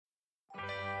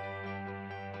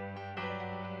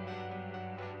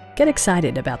Get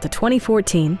excited about the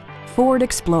 2014 Ford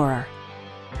Explorer.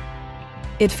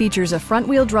 It features a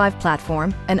front-wheel drive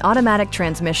platform, an automatic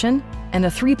transmission, and a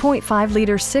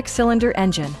 3.5-liter six-cylinder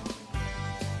engine.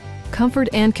 Comfort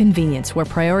and convenience were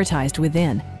prioritized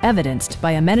within, evidenced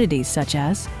by amenities such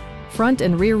as front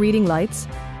and rear reading lights,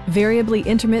 variably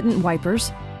intermittent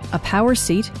wipers, a power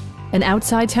seat, an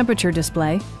outside temperature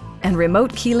display, and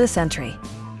remote keyless entry.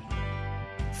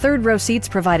 Third-row seats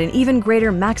provide an even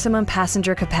greater maximum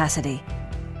passenger capacity.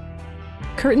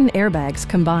 Curtain airbags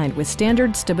combined with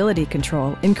standard stability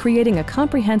control in creating a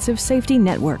comprehensive safety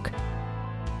network.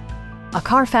 A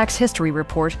Carfax history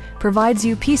report provides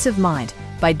you peace of mind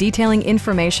by detailing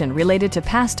information related to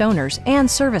past owners and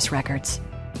service records.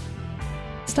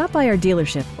 Stop by our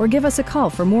dealership or give us a call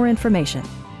for more information.